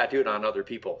logo is tattooed on other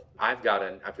people. I've got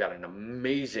an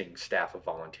amazing staff of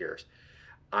volunteers.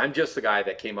 I'm just the guy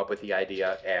that came up with the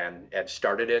idea and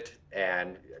started it,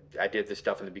 and I did this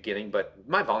stuff in the beginning, but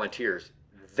my volunteers,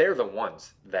 they're the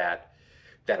ones that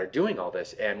are doing all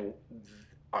this, and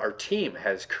our team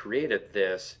has created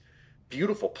this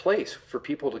beautiful place for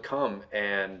people to come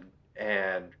and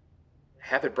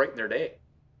have it brighten their day.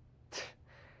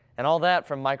 And all that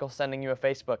from Michael sending you a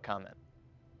Facebook comment.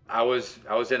 I was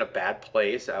in a bad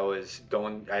place.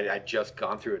 I'd just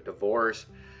gone through a divorce.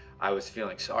 I was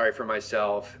feeling sorry for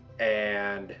myself,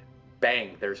 and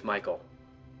bang, there's Michael.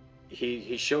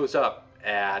 He shows up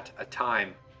at a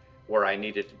time where I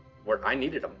needed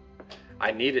him.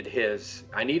 I needed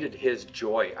his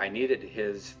joy. I needed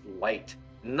his light.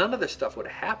 None of this stuff would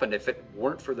have happened if it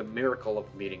weren't for the miracle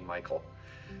of meeting Michael,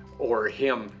 or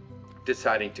him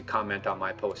deciding to comment on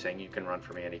my post saying, "You can run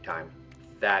for me anytime."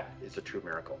 That is a true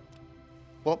miracle.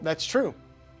 Well, that's true.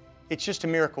 It's just a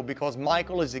miracle because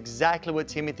Michael is exactly what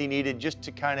Timothy needed just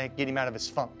to kind of get him out of his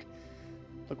funk.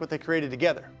 Look what they created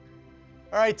together.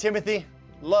 All right, Timothy,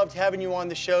 loved having you on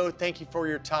the show. Thank you for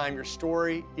your time. Your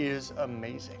story is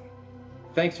amazing.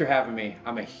 Thanks for having me.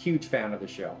 I'm a huge fan of the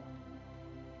show.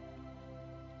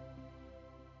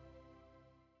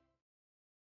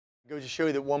 It goes to show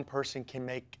you that one person can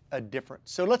make a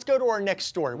difference. So let's go to our next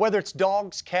story. Whether it's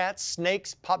dogs, cats,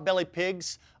 snakes, potbelly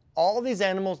pigs, all these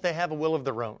animals, they have a will of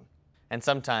their own. And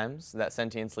sometimes that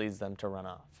sentience leads them to run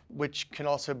off. Which can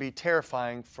also be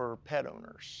terrifying for pet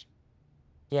owners.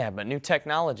 Yeah, but new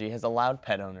technology has allowed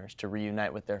pet owners to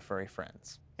reunite with their furry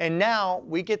friends. And now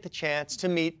we get the chance to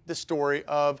meet the story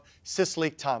of Cycily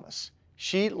Thomas.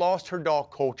 She lost her dog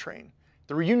Coltrane.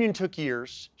 The reunion took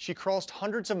years. She crossed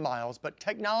hundreds of miles, but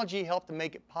technology helped to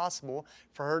make it possible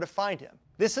for her to find him.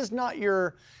 This is not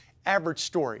your average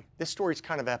story. This story is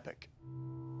kind of epic.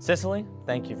 Cycily,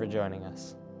 thank you for joining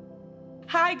us.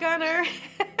 Hi, Gunnar.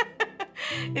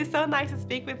 It's so nice to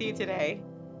speak with you today.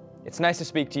 It's nice to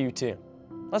speak to you too.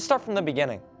 Let's start from the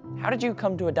beginning. How did you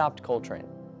come to adopt Coltrane?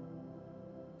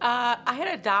 I had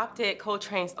adopted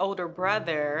Coltrane's older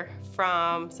brother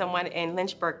from someone in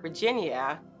Lynchburg,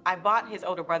 Virginia. I bought his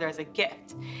older brother as a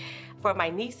gift for my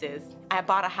nieces. I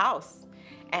bought a house,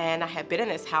 and I had been in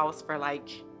this house for like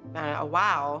a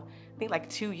while, I think like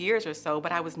 2 years or so,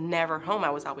 but I was never home.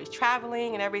 I was always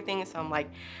traveling and everything, so I'm like,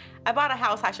 I bought a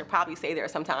house, I should probably stay there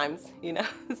sometimes, you know?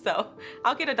 So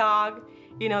I'll get a dog,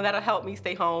 you know, that'll help me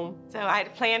stay home. So I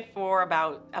had planned for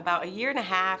about a year and a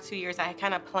half, 2 years, I had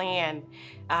kind of planned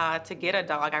to get a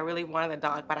dog. I really wanted a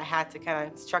dog, but I had to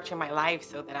kind of structure my life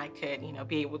so that I could, you know,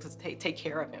 be able to take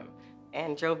care of him.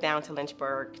 And drove down to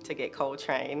Lynchburg to get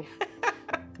Coltrane.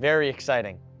 Very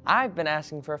exciting. I've been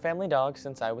asking for a family dog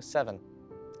since I was 7.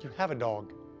 You have a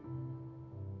dog.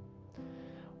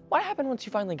 What happened once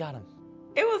you finally got him?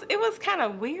 It was kind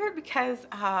of weird because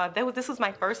this was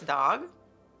my first dog.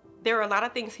 There were a lot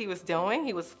of things he was doing.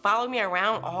 He was following me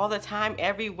around all the time,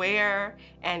 everywhere,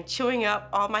 and chewing up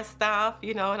all my stuff,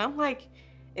 you know, and I'm like,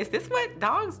 is this what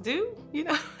dogs do, you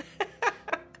know?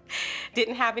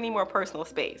 Didn't have any more personal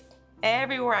space.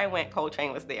 Everywhere I went,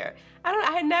 Coltrane was there.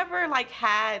 I had never like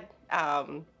had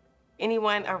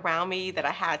anyone around me that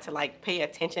I had to like pay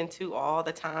attention to all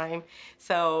the time.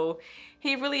 So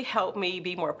he really helped me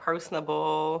be more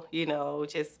personable, you know,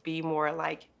 just be more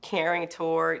like caring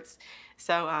towards.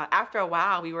 So after a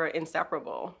while, we were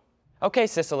inseparable. Okay,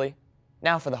 Cycily,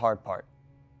 now for the hard part.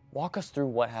 Walk us through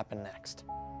what happened next.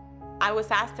 I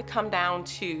was asked to come down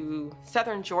to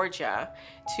southern Georgia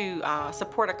to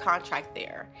support a contract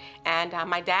there. And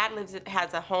my dad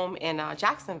has a home in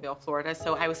Jacksonville, Florida,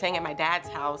 so I was staying at my dad's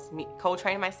house.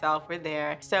 Coltrane and myself were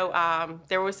there. So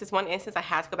there was this one instance I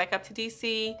had to go back up to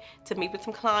DC to meet with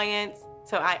some clients.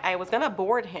 So I was gonna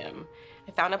board him.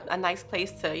 I found a nice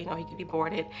place to, you know, he could be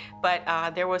boarded.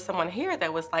 But there was someone here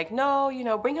that was like, no, you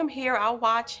know, bring him here, I'll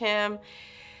watch him.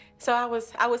 So I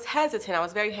was hesitant, I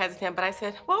was very hesitant, but I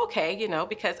said, well, okay, you know,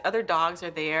 because other dogs are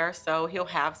there, so he'll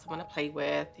have someone to play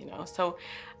with, you know. So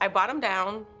I brought him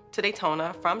down to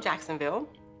Daytona from Jacksonville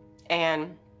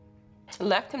and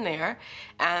left him there.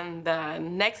 And the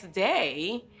next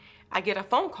day, I get a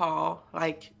phone call,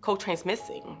 like, Coltrane's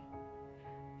missing.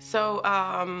 So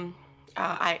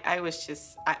I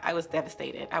was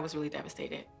devastated. I was really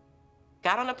devastated.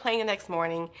 Got on a plane the next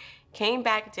morning, came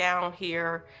back down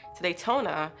here to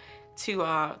Daytona to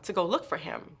go look for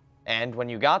him. And when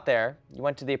you got there, you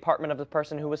went to the apartment of the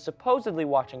person who was supposedly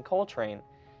watching Coltrane,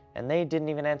 and they didn't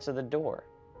even answer the door.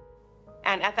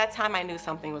 And at that time, I knew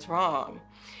something was wrong.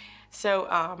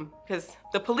 So, because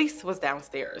the police was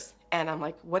downstairs, and I'm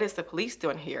like, what is the police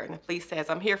doing here? And the police says,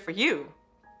 I'm here for you.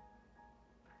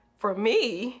 For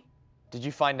me? Did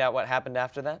you find out what happened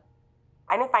after that?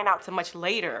 I didn't find out till much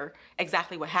later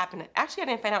exactly what happened. Actually, I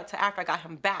didn't find out till after I got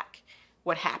him back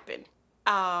what happened.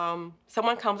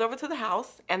 Someone comes over to the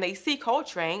house and they see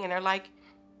Coltrane and they're like,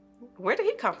 where did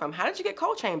he come from? How did you get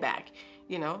Coltrane back?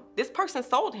 You know, this person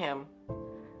sold him.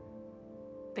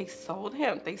 They sold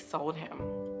him. They sold him.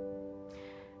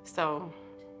 So,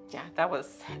 yeah, that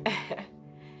was...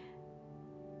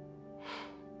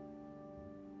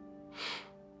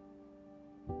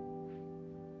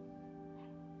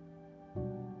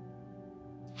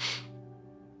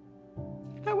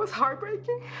 That was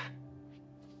heartbreaking.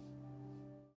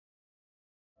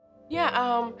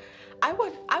 Yeah,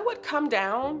 I would come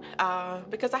down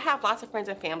because I have lots of friends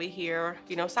and family here,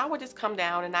 you know, so I would just come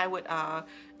down and I would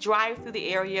drive through the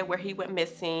area where he went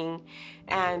missing.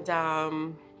 And,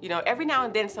 you know, every now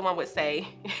and then someone would say,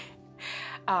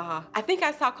 I think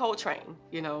I saw Coltrane,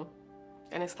 you know,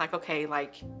 and it's like, okay,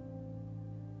 like,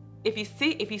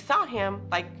 if you saw him,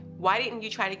 like, why didn't you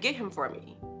try to get him for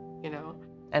me, you know?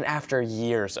 And after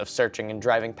years of searching and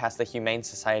driving past the Humane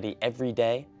Society every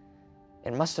day,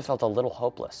 it must have felt a little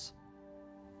hopeless.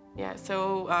 Yeah,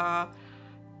 so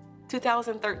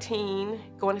 2013,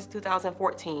 going into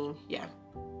 2014, yeah,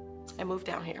 I moved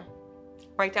down here,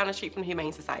 right down the street from the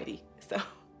Humane Society. So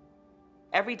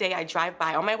every day I drive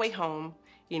by on my way home,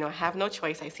 you know, I have no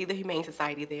choice. I see the Humane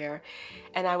Society there,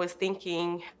 and I was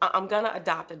thinking, I'm gonna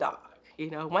adopt a dog. You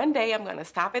know, one day I'm gonna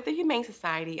stop at the Humane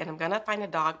Society and I'm gonna find a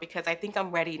dog because I think I'm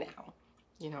ready now,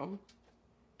 you know.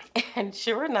 And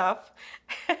sure enough,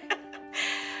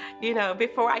 you know,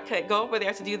 before I could go over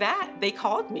there to do that, they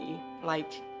called me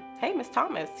like, hey, Miss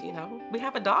Thomas, you know, we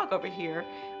have a dog over here.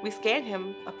 We scanned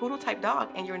him, a poodle type dog,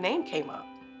 and your name came up.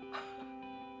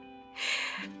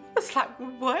 It's like,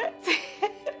 what?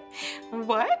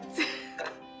 What?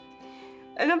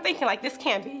 And I'm thinking, like, this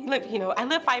can't be. Look, you know, I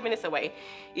live 5 minutes away.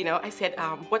 You know, I said,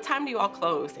 what time do you all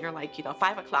close? They're like, you know,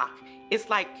 5 o'clock. It's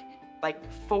like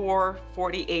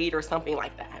 4:48 or something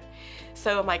like that.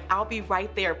 So I'm like, I'll be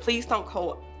right there. Please don't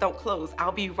close.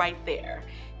 I'll be right there.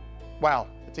 Wow,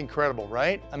 it's incredible,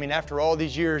 right? I mean, after all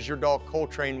these years, your dog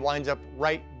Coltrane winds up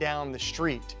right down the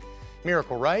street.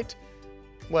 Miracle, right?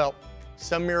 Well,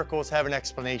 some miracles have an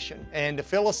explanation. And to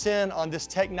fill us in on this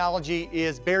technology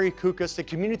is Barry Kukas, the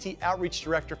Community Outreach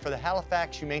Director for the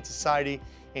Halifax Humane Society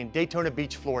in Daytona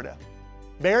Beach, Florida.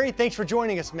 Barry, thanks for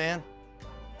joining us, man.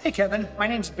 Hey, Kevin. My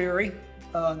name's Barry.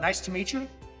 Nice to meet you.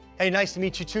 Hey, nice to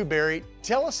meet you too, Barry.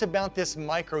 Tell us about this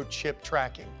microchip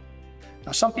tracking.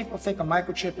 Now, some people think a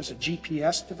microchip is a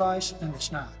GPS device, and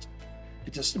it's not.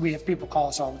 We have people call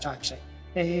us all the time saying,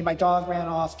 hey, my dog ran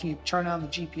off. Can you turn on the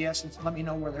GPS and let me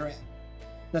know where they're at?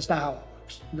 That's not how it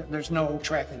works. There's no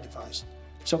tracking device.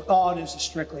 So all it is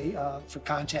strictly for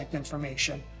contact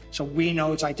information. So we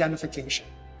know it's identification.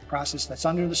 Process that's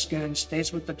under the skin,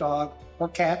 stays with the dog or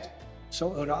cat,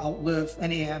 so it'll outlive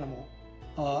any animal.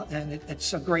 And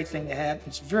it's a great thing to have.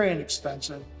 It's very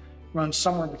inexpensive. Runs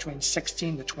somewhere between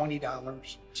 $16 to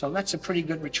 $20. So that's a pretty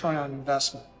good return on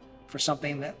investment for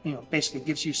something that, you know, basically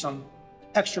gives you some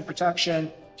extra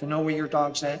protection to know where your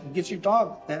dog's at and gives your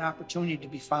dog that opportunity to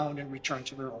be found and returned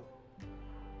to their owner.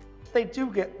 If they do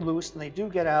get loose and they do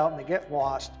get out and they get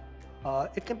lost,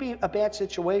 it can be a bad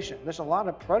situation. There's a lot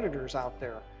of predators out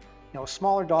there. You know, a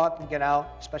smaller dog can get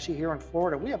out, especially here in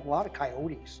Florida. We have a lot of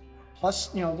coyotes.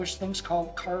 Plus, you know, there's things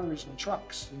called cars and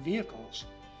trucks and vehicles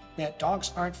that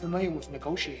dogs aren't familiar with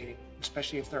negotiating,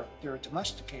 especially if they're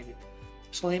domesticated.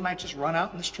 So they might just run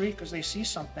out in the street because they see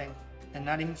something and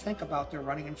not even think about they're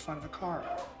running in front of a car.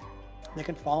 They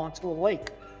can fall into a lake,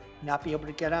 not be able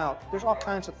to get out. There's all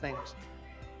kinds of things.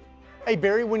 Hey,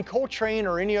 Barry, when Coltrane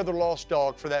or any other lost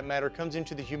dog, for that matter, comes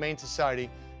into the Humane Society,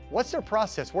 what's their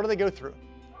process? What do they go through?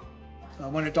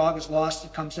 When a dog is lost,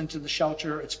 it comes into the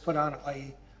shelter. It's put on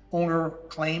a owner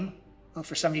claim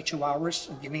for 72 hours,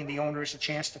 giving the owners a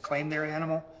chance to claim their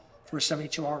animal for a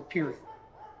 72-hour period.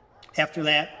 After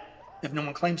that, if no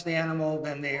one claims the animal,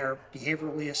 then they are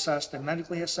behaviorally assessed and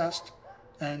medically assessed.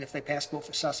 And if they pass both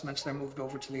assessments, they're moved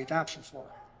over to the adoption floor.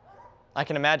 I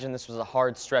can imagine this was a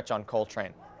hard stretch on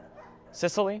Coltrane.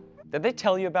 Cycily, did they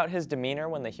tell you about his demeanor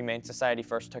when the Humane Society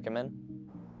first took him in?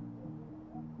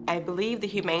 I believe the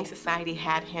Humane Society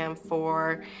had him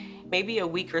for maybe a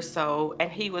week or so, and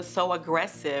he was so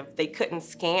aggressive, they couldn't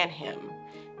scan him.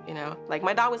 You know, like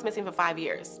my dog was missing for 5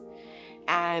 years,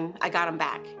 and I got him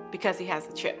back because he has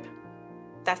a chip.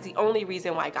 That's the only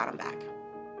reason why I got him back.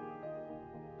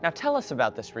 Now tell us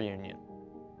about this reunion.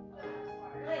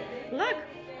 Look,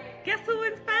 guess who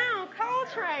is found?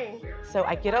 Coltrane. So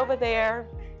I get over there,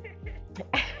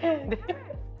 and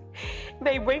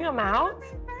they bring him out.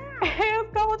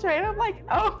 It's Coltrane. I'm like,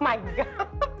 oh my God.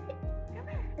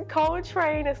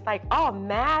 Coltrane is like all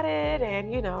matted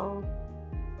and, you know,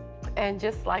 and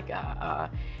just like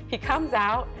he comes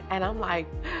out and I'm like,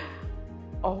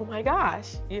 oh my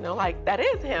gosh, you know, like that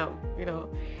is him, you know.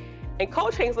 And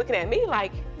Coltrane's looking at me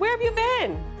like, where have you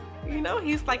been? You know,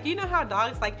 he's like, you know how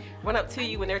dogs like run up to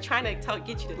you when they're trying to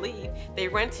get you to leave. They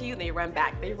run to you and they run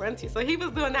back, they run to you. So he was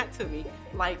doing that to me.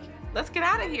 Like, let's get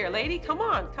out of here, lady, come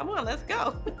on, let's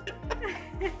go.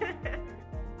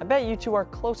 I bet you two are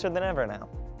closer than ever now.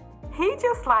 He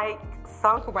just like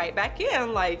sunk right back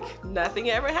in, like nothing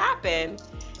ever happened.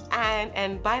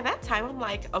 And by that time, I'm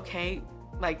like, okay,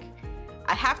 like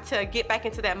I have to get back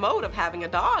into that mode of having a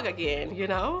dog again, you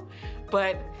know?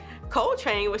 But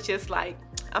Coltrane was just like,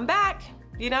 I'm back,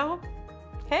 you know?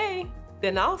 Hey.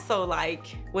 Then also like,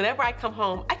 whenever I come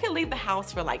home, I can leave the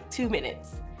house for like 2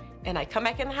 minutes. And I come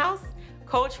back in the house,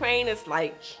 Coltrane is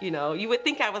like, you know, you would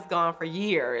think I was gone for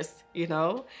years, you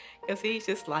know? Because he's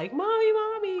just like, mommy,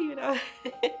 mommy, you know?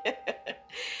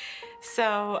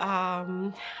 So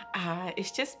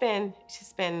it's just been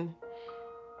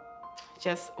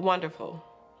wonderful.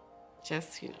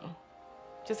 Just, you know,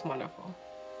 just wonderful.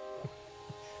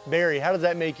 Barry, how does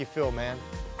that make you feel, man?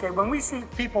 Okay, when we see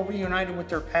people reunited with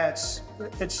their pets,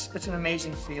 it's an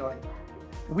amazing feeling.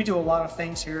 We do a lot of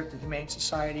things here at the Humane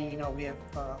Society. You know, we have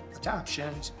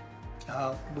adoptions,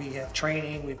 we have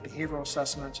training, we have behavioral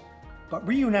assessments. But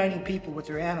reuniting people with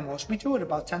their animals, we do it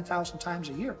about 10,000 times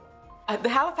a year. The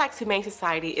Halifax Humane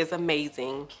Society is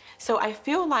amazing. So I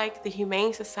feel like the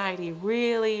Humane Society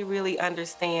really, really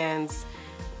understands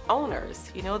owners.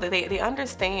 You know, they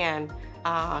understand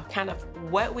kind of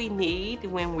what we need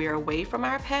when we're away from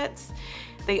our pets.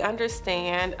 They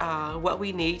understand what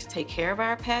we need to take care of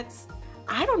our pets.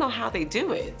 I don't know how they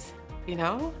do it, you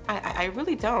know? I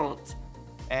really don't.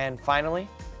 And finally,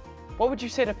 what would you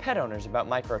say to pet owners about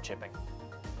microchipping?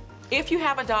 If you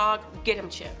have a dog, get him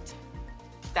chipped.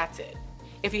 That's it.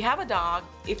 If you have a dog,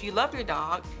 if you love your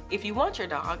dog, if you want your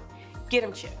dog, get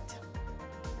him chipped.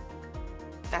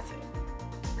 That's it.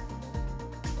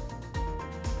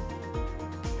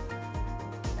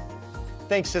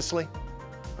 Thanks, Cycily.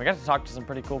 We got to talk to some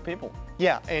pretty cool people.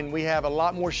 Yeah, and we have a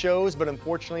lot more shows, but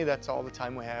unfortunately, that's all the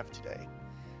time we have today.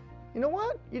 You know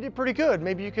what? You did pretty good.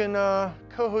 Maybe you can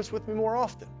co-host with me more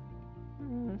often.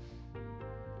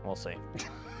 We'll see.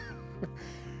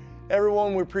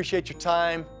 Everyone, we appreciate your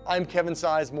time. I'm Kevin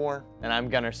Sizemore. And I'm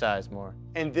Gunnar Sizemore.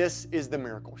 And this is The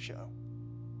Miracle Show.